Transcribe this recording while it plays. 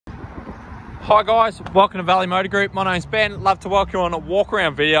Hi guys, welcome to Valley Motor Group. My name's Ben. Love to welcome you on a walk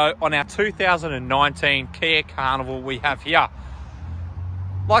around video on our 2019 Kia Carnival we have here.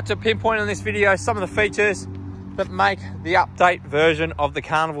 Like to pinpoint in this video some of the features that make the update version of the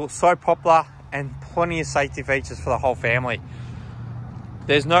Carnival so popular, and plenty of safety features for the whole family.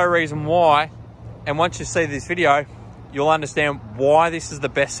 There's no reason why, and once you see this video, you'll understand why this is the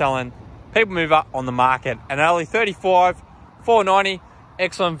best selling people mover on the market. And only $35,490,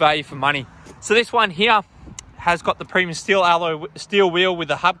 excellent value for money. So this one here has got the premium steel alloy steel wheel with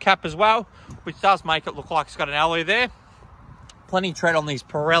the hubcap as well, which does make it look like it's got an alloy there. Plenty of tread on these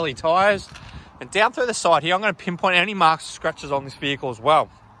Pirelli tyres. And down through the side here, I'm going to pinpoint any marks or scratches on this vehicle as well.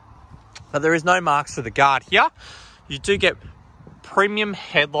 But there is no marks to the guard here. You do get premium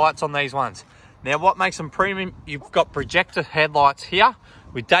headlights on these ones. Now what makes them premium, you've got projector headlights here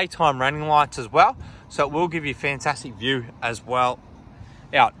with daytime running lights as well. So it will give you a fantastic view as well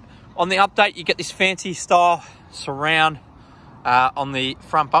out. On the update, you get this fancy style surround on the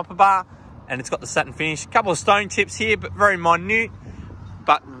front bumper bar, and it's got the satin finish. A couple of stone chips here, but very minute,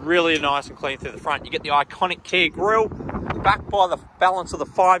 but really nice and clean through the front. You get the iconic Kia grille, backed by the balance of the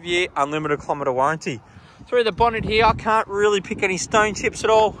 5-year unlimited kilometre warranty. Through the bonnet here, I can't really pick any stone chips at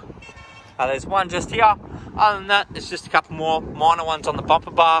all. There's one just here. Other than that, there's just a couple more minor ones on the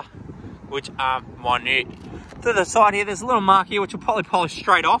bumper bar, which are minute. To the side here, there's a little mark here, which will probably polish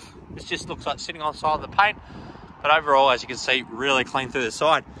straight off. It just looks like sitting on the side of the paint. But overall, as you can see, really clean through the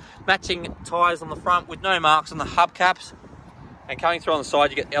side. Matching tyres on the front with no marks on the hubcaps. And coming through on the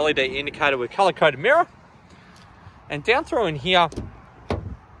side, you get the LED indicator with colour-coded mirror. And down through in here,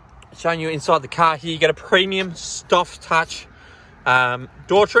 showing you inside the car here, you get a premium soft touch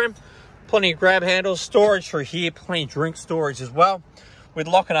door trim. Plenty of grab handles, storage through here, plenty of drink storage as well. With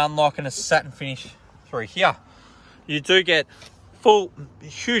lock and unlock and a satin finish through here. You do get full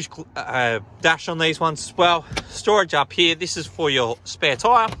huge dash on these ones as well. Storage up here, this is for your spare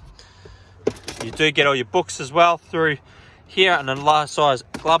tyre. You do get all your books as well through here, and a large size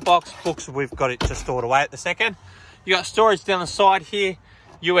glove box. Books, we've got it just stored away at the second. You got storage down the side here,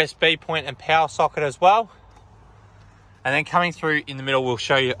 USB point and power socket as well. And then coming through in the middle, we'll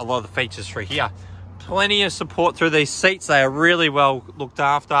show you a lot of the features through here. Plenty of support through these seats. They are really well looked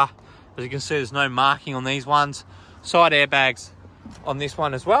after. As you can see, there's no marking on these ones. Side airbags on this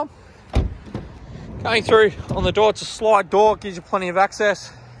one as well. Going through on the door, it's a slide door, gives you plenty of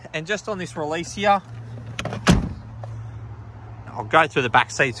access. And just on this release here, I'll go through the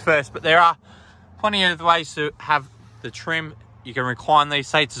back seats first, but there are plenty of ways to have the trim. You can recline these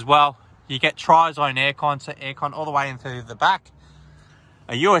seats as well. You get tri-zone aircon, so aircon all the way into the back.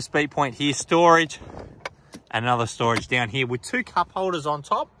 A USB point here, storage, and another storage down here with 2 cup holders on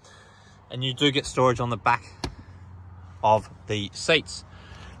top. And you do get storage on the back of the seats.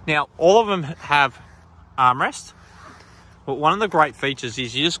 Now, all of them have armrests, but one of the great features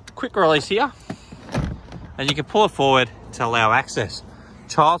is you just quick release here, and you can pull it forward to allow access.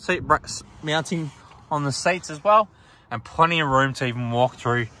 Child seat mounting on the seats as well, and plenty of room to even walk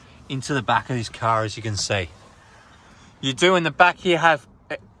through into the back of this car, as you can see. You do in the back here have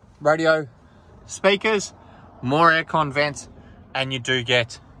radio speakers, more aircon vents, and you do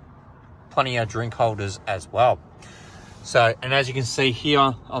get plenty of drink holders as well. So, and as you can see here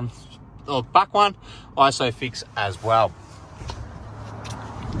on the back one, ISOFIX as well.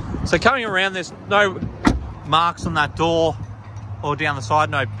 So coming around, there's no marks on that door or down the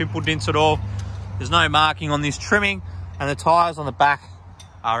side, no pimple dints at all. There's no marking on this trimming, and the tyres on the back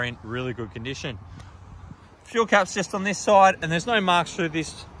are in really good condition. Fuel caps just on this side, and there's no marks through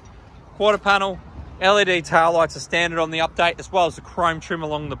this quarter panel. LED tail lights are standard on the update, as well as the chrome trim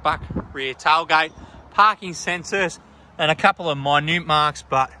along the back rear tailgate, parking sensors, and a couple of minute marks,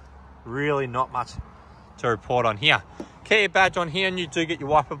 but really not much to report on here. Kia badge on here, and you do get your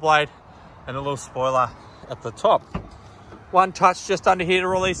wiper blade and a little spoiler at the top. One touch just under here to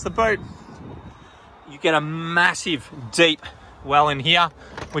release the boot. You get a massive deep well in here,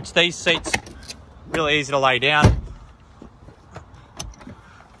 which these seats really easy to lay down,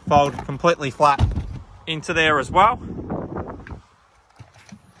 fold completely flat into there as well,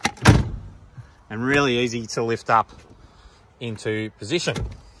 and really easy to lift up into position.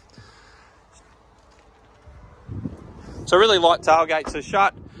 So really light tailgates are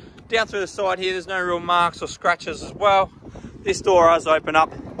shut. Down through the side here, there's no real marks or scratches as well. This door does open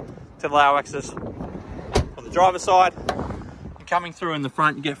up to allow access on the driver's side. And coming through in the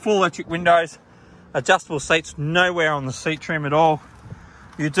front, you get full electric windows, adjustable seats, nowhere on the seat trim at all.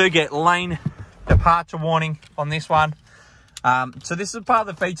 You do get lane departure warning on this one. So this is part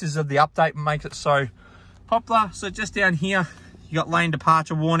of the features of the update and makes it so popular. So just down here, you got lane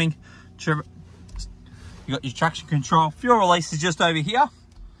departure warning, You got your traction control. Fuel release is just over here.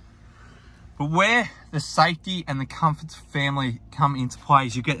 But where the safety and the comforts family come into play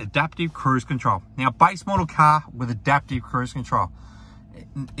is you get adaptive cruise control. Now, base model car with adaptive cruise control,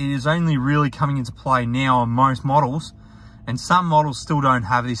 it is only really coming into play now on most models, and some models still don't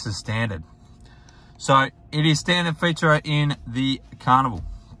have this as standard. So it is standard feature in the Carnival.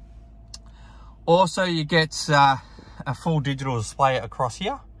 Also, you get a full digital display across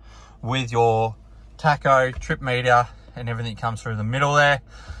here with your tacho, trip meter, and everything comes through the middle there.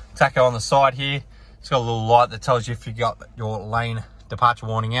 Tacho on the side here. It's got a little light that tells you if you got your lane departure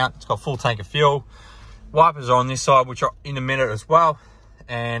warning out. It's got a full tank of fuel. Wipers are on this side, which are in a minute as well.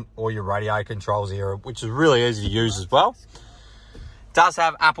 And all your radio controls here, which is really easy to use as well. It does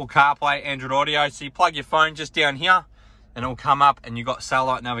have Apple CarPlay, Android Audio. So you plug your phone just down here and it'll come up and you've got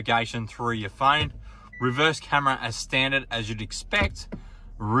satellite navigation through your phone. Reverse camera as standard as you'd expect.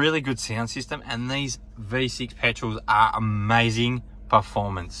 Really good sound system. And these V6 petrols are amazing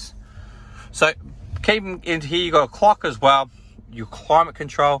performance. So keeping into here, you got a clock as well, your climate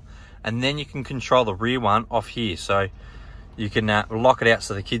control, and then you can control the rear one off here. So you can lock it out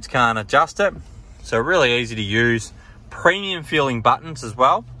so the kids can't adjust it. So really easy to use. Premium feeling buttons as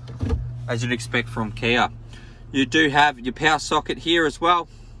well, as you'd expect from Kia. You do have your power socket here as well,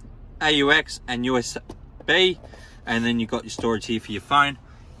 AUX and USB, and then you've got your storage here for your phone.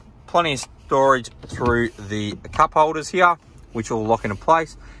 Plenty of storage through the cup holders here, which will lock into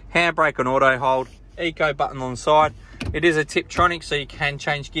place. Handbrake on auto hold, eco button on the side. It is a Tiptronic, so you can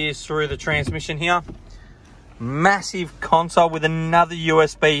change gears through the transmission here. Massive console with another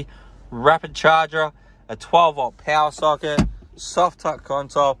USB rapid charger, a 12-volt power socket, soft touch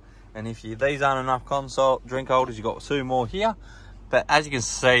console, and if these aren't enough console drink holders, you've got two more here. But as you can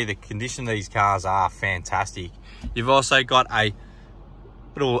see, the condition of these cars are fantastic. You've also got a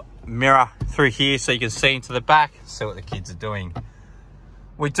little mirror through here so you can see into the back, see what the kids are doing.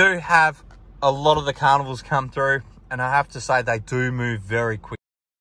 We do have a lot of the Carnivals come through, and I have to say they do move very quick.